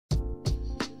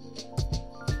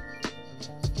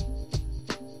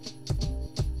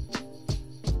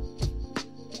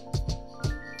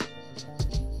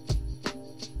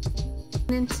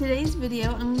In today's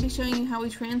video, I'm going to be showing you how we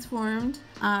transformed.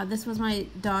 This was my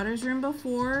daughter's room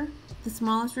before, the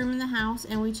smallest room in the house,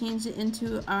 and we changed it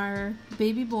into our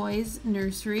baby boy's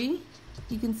nursery.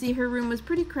 You can see her room was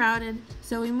pretty crowded,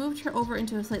 so we moved her over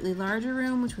into a slightly larger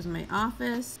room, which was my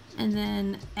office. And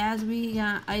then as we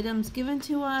got items given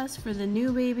to us for the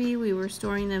new baby, we were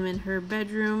storing them in her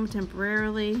bedroom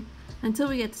temporarily until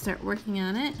we get to start working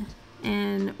on it.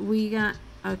 And we got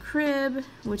a crib,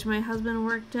 which my husband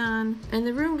worked on, and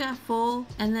the room got full.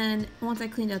 And then once I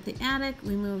cleaned out the attic,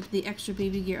 we moved the extra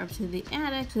baby gear up to the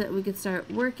attic so that we could start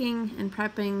working and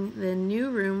prepping the new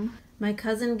room. My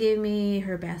cousin gave me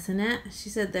her bassinet. She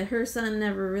said that her son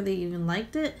never really even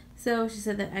liked it, so she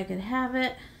said that I could have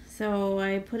it. So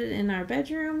I put it in our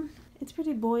bedroom. It's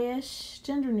pretty boyish,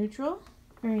 gender neutral,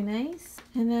 very nice.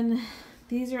 And then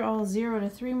these are all 0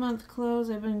 to 3 month clothes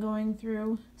I've been going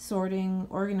through, sorting,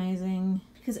 organizing,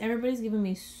 because everybody's giving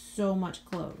me so much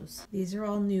clothes. These are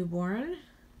all newborn.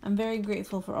 I'm very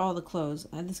grateful for all the clothes.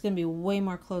 This is going to be way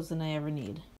more clothes than I ever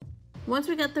need. Once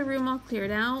we got the room all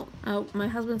cleared out, my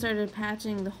husband started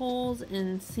patching the holes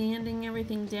and sanding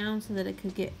everything down so that it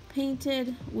could get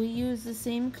painted. We used the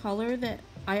same color that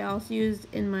I also used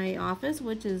in my office,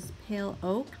 which is pale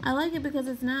oak. I like it because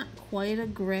it's not quite a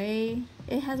gray.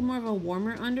 It has more of a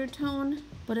warmer undertone,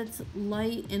 but it's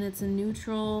light and it's a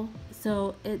neutral.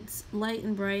 So it's light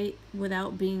and bright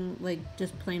without being like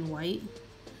just plain white.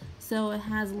 So it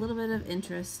has a little bit of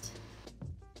interest.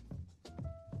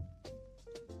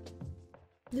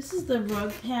 This is the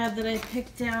rug pad that I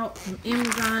picked out from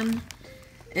Amazon.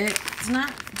 It's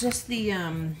not just the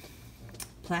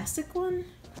plastic one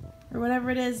or whatever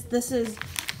it is. This is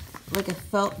like a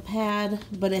felt pad,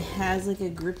 but it has like a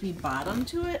grippy bottom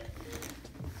to it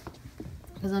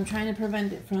because I'm trying to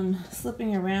prevent it from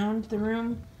slipping around the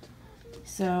room.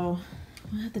 So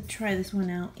we'll have to try this one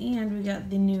out. And we got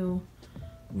the new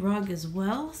rug as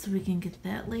well, so we can get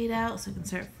that laid out so I can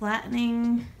start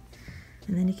flattening.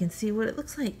 And then you can see what it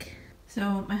looks like.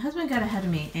 So my husband got ahead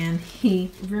of me and he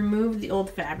removed the old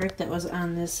fabric that was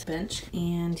on this bench,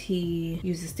 and he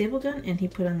used a staple gun and he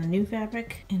put on the new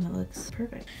fabric, and it looks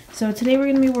perfect. So today we're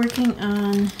going to be working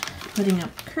on putting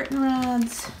up curtain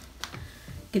rods,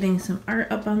 getting some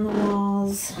art up on the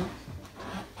walls.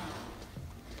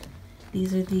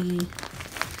 These are the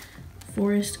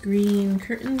forest green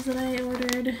curtains that I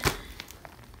ordered.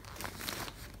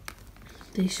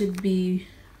 They should be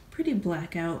pretty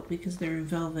blackout because they're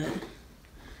velvet.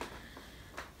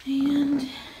 And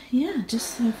yeah,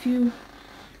 just a few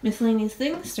miscellaneous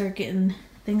things. Start getting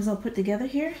things all put together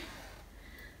here.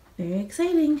 Very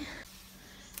exciting.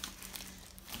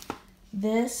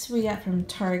 This we got from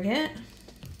Target.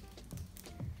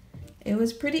 It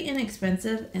was pretty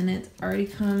inexpensive and it already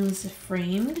comes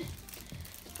framed,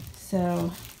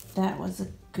 so that was a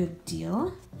good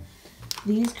deal.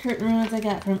 These curtain rods I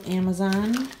got from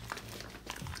Amazon.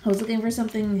 I was looking for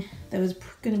something that was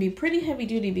going to be pretty heavy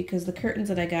duty because the curtains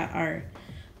that I got are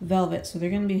velvet, so they're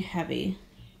going to be heavy.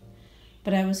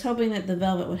 But I was hoping that the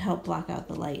velvet would help block out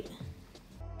the light.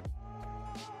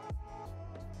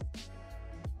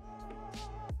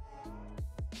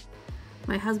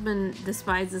 My husband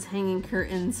despises hanging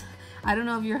curtains. I don't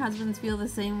know if your husbands feel the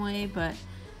same way, but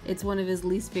it's one of his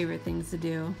least favorite things to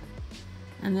do.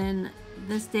 And then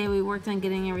this day we worked on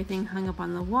getting everything hung up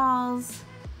on the walls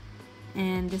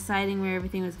and deciding where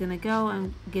everything was going to go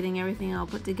and getting everything all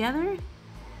put together.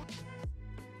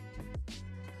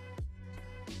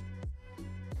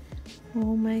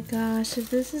 Oh my gosh, if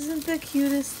this isn't the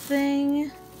cutest thing.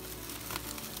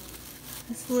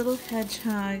 This little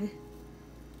hedgehog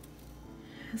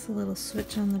has a little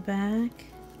switch on the back.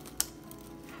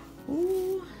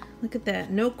 Ooh, look at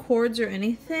that. No cords or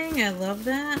anything. I love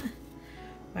that.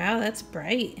 Wow, that's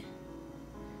bright.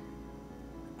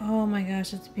 Oh my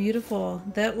gosh, it's beautiful.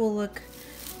 That will look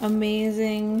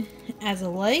amazing as a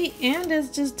light and as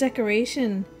just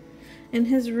decoration in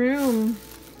his room.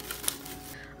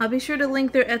 I'll be sure to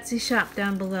link their Etsy shop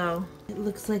down below. It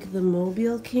looks like the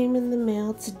mobile came in the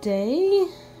mail today.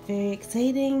 Very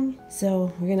exciting.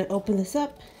 So we're gonna open this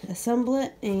up, assemble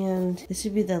it, and this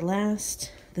should be the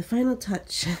final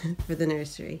touch for the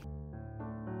nursery.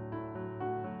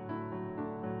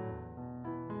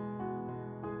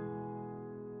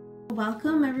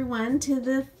 Welcome everyone to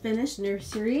the finished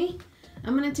nursery.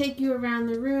 I'm going to take you around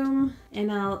the room and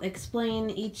I'll explain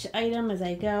each item as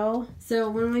I go. So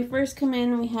when we first come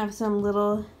in, we have some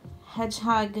little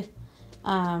hedgehog, they're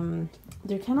kind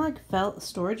of like felt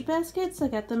storage baskets. I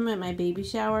got them at my baby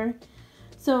shower.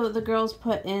 So the girls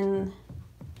put in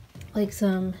like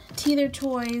some teether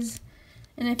toys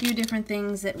and a few different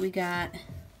things that we got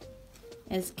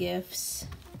as gifts.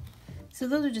 So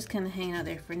those are just kind of hanging out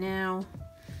there for now.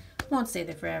 Won't stay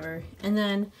there forever. And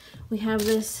then we have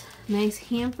this nice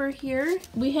hamper here.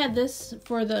 We had this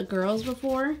for the girls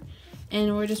before,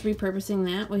 and we're just repurposing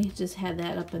that. We just had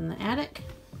that up in the attic,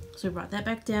 so we brought that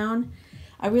back down.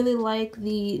 I really like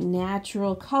the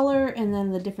natural color and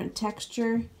then the different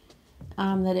texture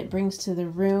that it brings to the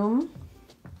room.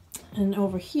 And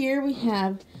over here we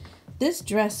have this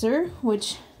dresser,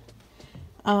 which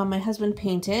my husband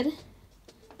painted.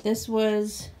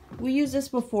 We used this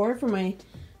before for my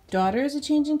daughter as a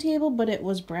changing table, but it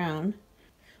was brown.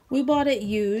 We bought it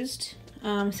used,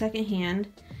 secondhand,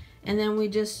 and then we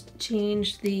just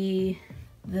changed the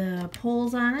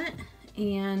poles on it,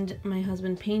 and my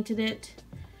husband painted it.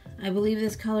 I believe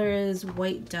this color is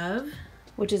White Dove,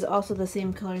 which is also the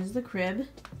same color as the crib.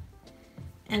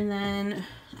 And then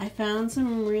I found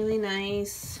some really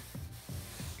nice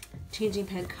changing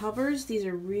pad covers. These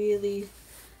are really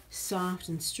soft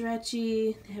and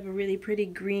stretchy. They have a really pretty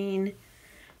green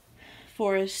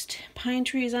forest pine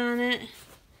trees on it.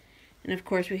 And of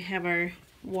course we have our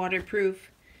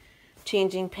waterproof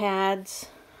changing pads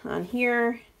on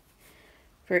here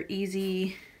for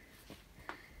easy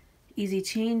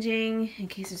changing in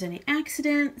case there's any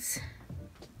accidents.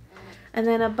 And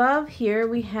then above here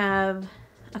we have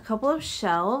a couple of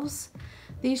shelves.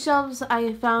 These shelves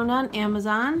I found on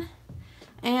Amazon,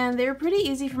 and they're pretty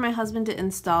easy for my husband to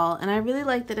install, and I really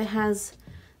like that it has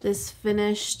this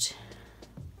finished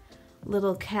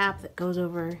little cap that goes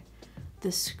over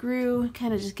the screw.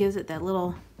 Kind of just gives it that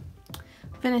little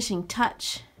finishing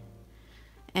touch.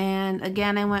 And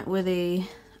again, I went with a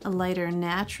lighter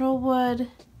natural wood.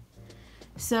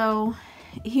 So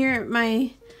here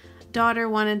my daughter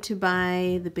wanted to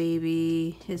buy the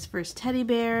baby his first teddy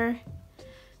bear,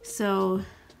 so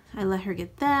I let her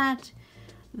get that.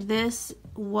 This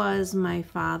was my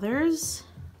father's,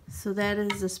 so that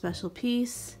is a special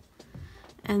piece.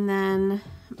 And then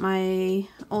my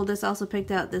oldest also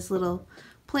picked out this little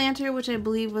planter, which I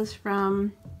believe was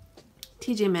from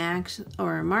TJ Maxx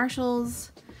or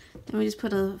Marshall's. And we just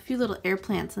put a few little air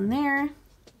plants in there.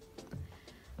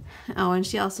 Oh, and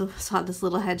she also saw this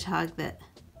little hedgehog that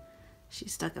she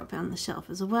stuck up on the shelf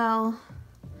as well.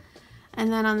 And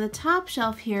then on the top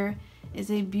shelf here is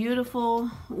a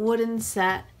beautiful wooden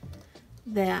set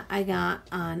that I got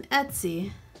on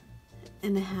Etsy.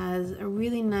 And it has a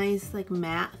really nice like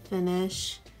matte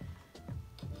finish.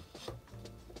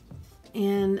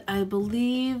 And I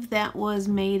believe that was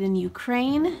made in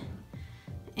Ukraine.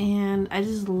 And I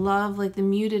just love like the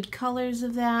muted colors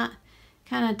of that.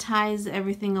 Kind of ties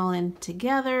everything all in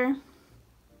together.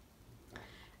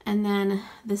 And then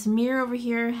this mirror over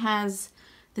here has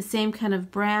the same kind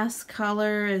of brass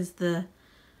color as the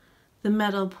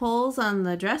metal poles on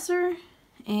the dresser.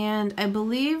 And I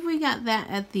believe we got that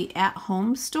at the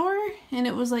at-home store, and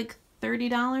it was like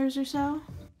 $30 or so.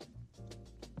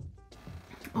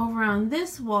 Over on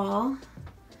this wall,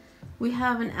 we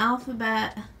have an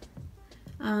alphabet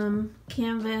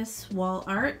canvas wall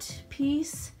art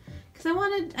piece. Because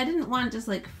I didn't want just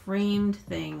like framed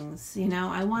things, you know.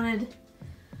 I wanted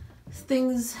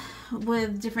things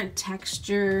with different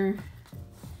texture.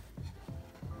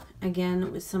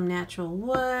 Again, with some natural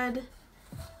wood.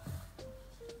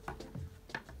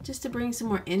 Just to bring some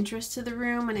more interest to the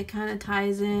room, and it kind of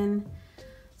ties in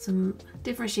some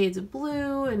different shades of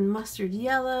blue and mustard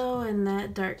yellow and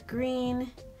that dark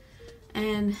green.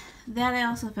 And that I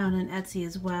also found on Etsy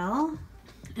as well.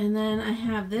 And then I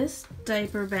have this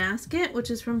diaper basket, which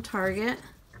is from Target.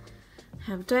 I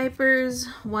have diapers,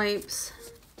 wipes,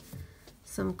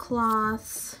 some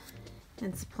cloths,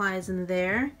 and supplies in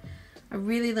there. I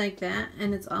really like that,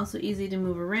 and it's also easy to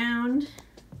move around.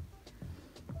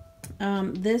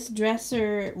 This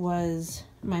dresser was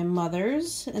my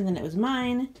mother's, and then it was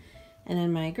mine, and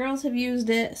then my girls have used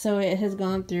it, so it has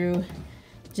gone through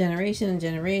generation and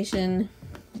generation.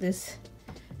 This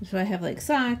is why I have like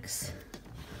socks,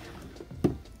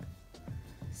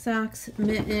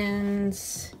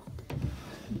 mittens,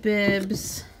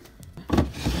 bibs,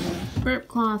 burp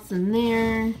cloths in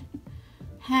there,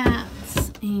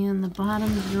 hats, and the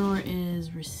bottom drawer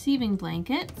is receiving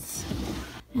blankets.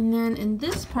 And then in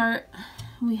this part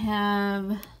we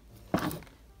have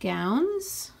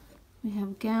gowns. We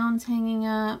have gowns hanging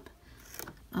up,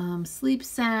 sleep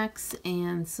sacks,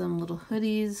 and some little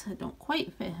hoodies. I don't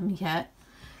quite fit him yet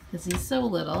because he's so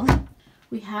little.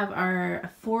 We have our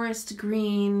forest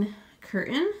green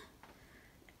curtain.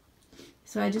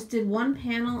 So I just did one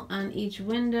panel on each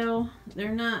window.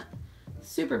 They're not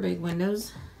super big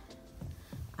windows.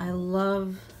 I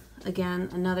love, again,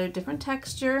 another different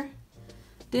texture.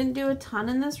 Didn't do a ton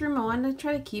in this room. I wanted to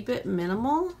try to keep it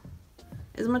minimal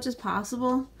as much as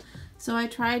possible. So I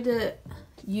tried to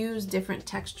use different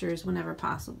textures whenever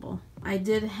possible. I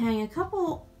did hang a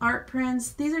couple art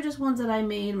prints. These are just ones that I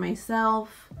made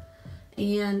myself,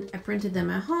 and I printed them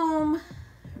at home,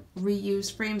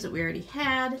 reused frames that we already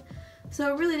had,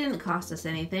 so it really didn't cost us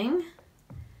anything.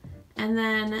 And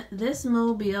then this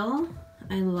mobile,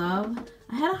 I love.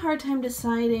 I had a hard time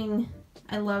deciding.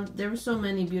 There were so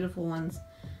many beautiful ones,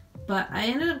 but I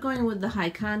ended up going with the high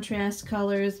contrast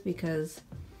colors because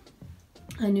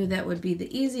I knew that would be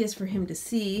the easiest for him to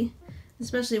see,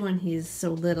 especially when he's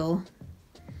so little.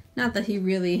 Not that he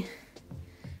really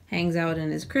hangs out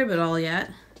in his crib at all yet.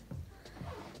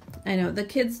 I know the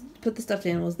kids put the stuffed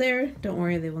animals there. Don't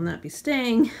worry, they will not be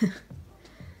staying.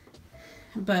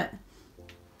 But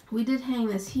we did hang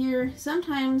this here.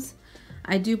 Sometimes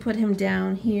I do put him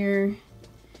down here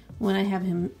when I have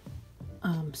him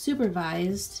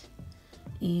supervised,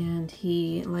 and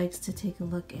he likes to take a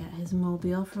look at his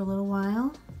mobile for a little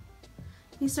while.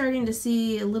 He's starting to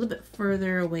see a little bit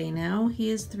further away now.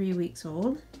 He is 3 weeks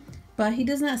old, but he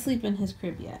does not sleep in his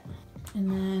crib yet.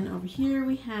 And then over here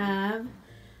we have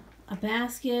a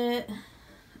basket,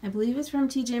 I believe it's from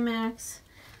TJ Maxx,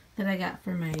 that I got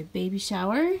for my baby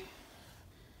shower.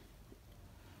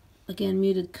 Again,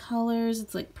 muted colors,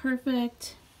 it's like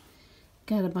perfect.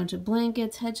 Got a bunch of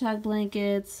blankets, hedgehog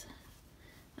blankets,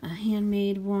 a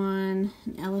handmade one,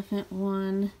 an elephant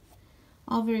one,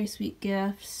 all very sweet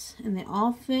gifts, and they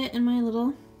all fit in my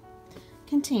little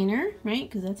container, right?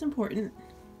 Because that's important.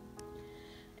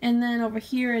 And then over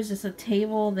here is just a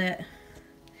table that,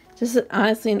 just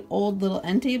honestly an old little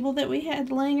end table that we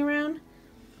had laying around,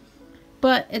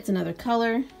 but it's another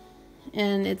color,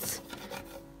 and it's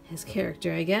his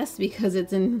character, I guess, because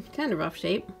it's in kind of rough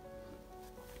shape.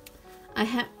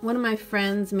 One of my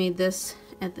friends made this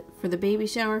for the baby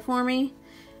shower for me,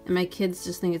 and my kids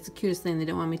just think it's the cutest thing. They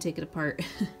don't want me to take it apart.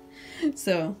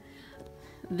 So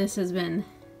this has been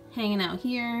hanging out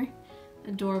here.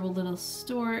 Adorable little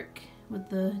stork with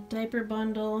the diaper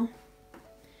bundle.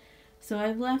 So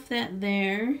I've left that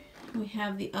there. We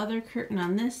have the other curtain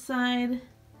on this side.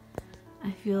 I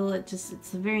feel it's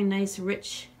a very nice,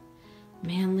 rich,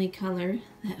 manly color,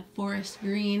 that forest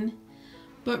green.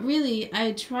 But really,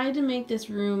 I tried to make this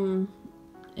room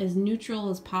as neutral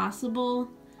as possible.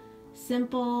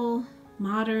 Simple,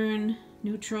 modern,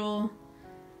 neutral.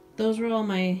 Those were all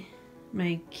my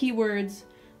keywords,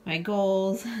 my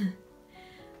goals.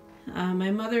 My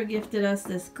mother gifted us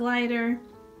this glider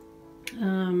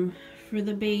for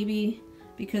the baby,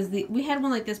 because we had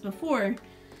one like this before,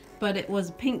 but it was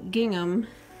pink gingham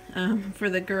for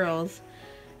the girls.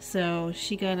 So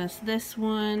she got us this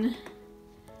one.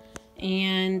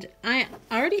 And I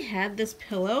already had this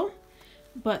pillow,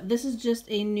 but this is just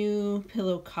a new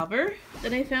pillow cover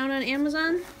that I found on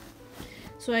Amazon.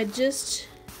 So I just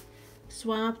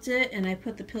swapped it and I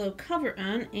put the pillow cover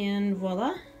on, and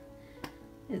voila,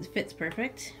 it fits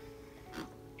perfect.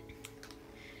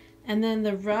 And then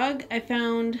the rug I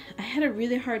had a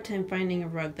really hard time finding a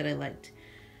rug that I liked,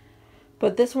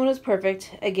 but this one is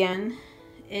perfect. Again,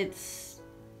 it's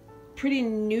pretty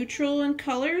neutral in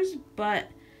colors, but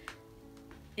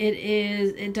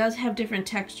it does have different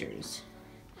textures.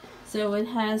 So it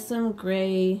has some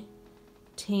gray,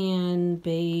 tan,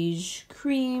 beige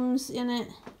creams in it.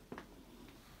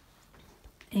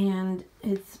 And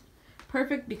it's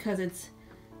perfect because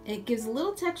it gives a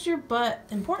little texture, but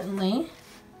importantly,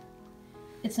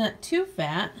 it's not too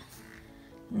fat,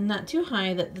 not too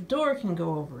high that the door can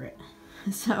go over it.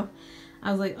 So I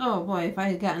was like, oh boy, if I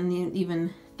had gotten an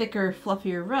even thicker,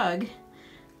 fluffier rug,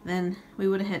 then we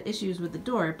would have had issues with the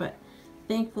door. But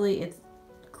thankfully it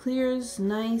clears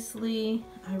nicely.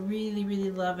 I really,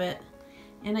 really love it.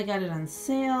 And I got it on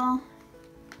sale.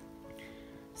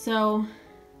 So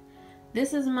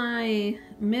this is my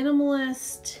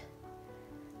minimalist,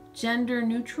 gender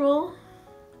neutral.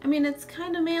 I mean, it's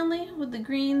kind of manly with the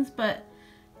greens, but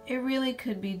it really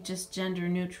could be just gender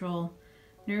neutral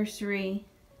nursery.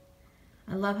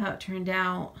 I love how it turned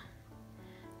out.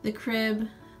 The crib,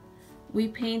 we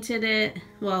painted it,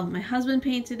 well, my husband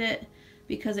painted it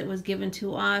because it was given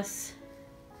to us.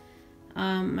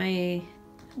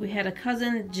 We had a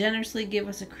cousin generously give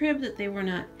us a crib that they were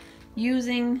not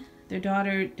using. Their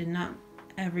daughter did not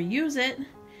ever use it.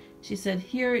 She said,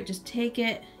 here, just take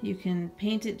it. You can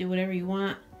paint it, do whatever you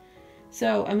want.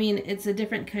 So, I mean, it's a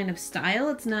different kind of style.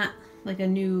 It's not like a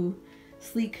new,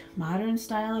 sleek, modern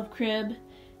style of crib.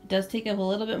 It does take up a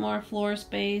little bit more floor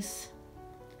space.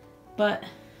 But,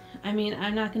 I mean,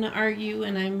 I'm not going to argue,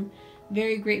 and I'm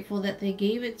very grateful that they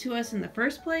gave it to us in the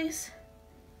first place.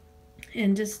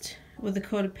 And just with a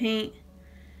coat of paint,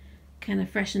 kind of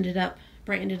freshened it up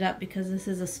brightened it up because this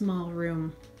is a small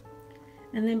room.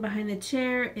 And then behind the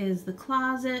chair is the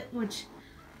closet, which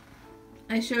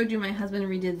I showed you my husband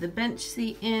redid the bench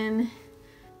seat in.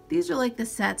 These are like the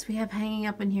sets we have hanging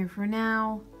up in here for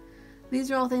now.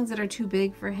 These are all things that are too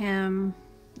big for him.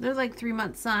 They're like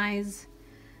 3-month size.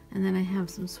 And then I have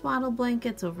some swaddle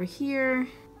blankets over here.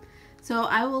 So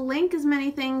I will link as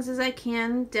many things as I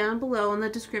can down below in the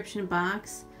description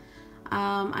box.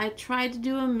 I tried to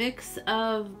do a mix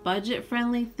of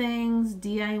budget-friendly things,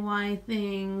 DIY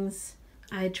things.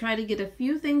 I tried to get a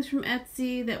few things from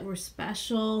Etsy that were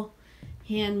special,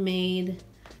 handmade,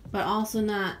 but also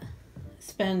not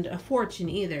spend a fortune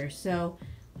either. So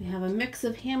we have a mix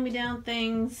of hand-me-down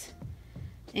things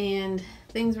and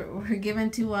things that were given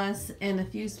to us and a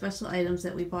few special items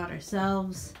that we bought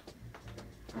ourselves.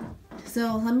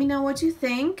 So let me know what you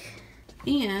think.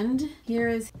 And here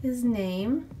is his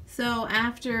name. So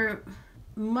after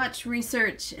much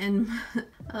research and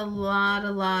a lot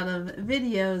of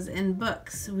videos and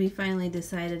books, we finally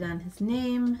decided on his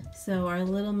name. So our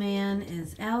little man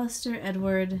is Alistair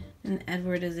Edward, and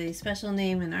Edward is a special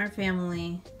name in our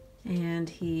family. And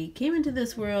he came into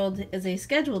this world as a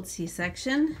scheduled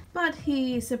C-section, but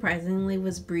he surprisingly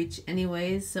was breech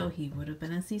anyways, so he would have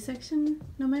been a C-section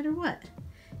no matter what.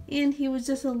 And he was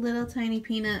just a little tiny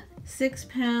peanut, 6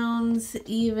 pounds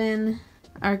even.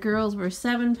 Our girls were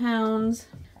 7 pounds,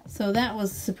 so that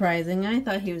was surprising. I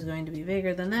thought he was going to be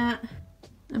bigger than that.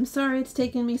 I'm sorry it's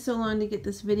taken me so long to get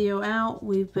this video out.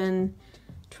 We've been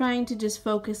trying to just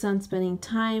focus on spending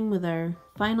time with our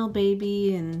final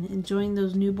baby and enjoying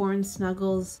those newborn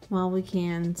snuggles while we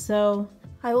can. So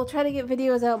I will try to get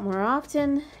videos out more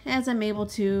often as I'm able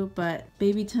to, but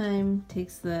baby time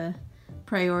takes the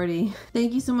priority.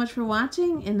 Thank you so much for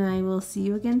watching, and I will see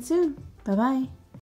you again soon. Bye-bye.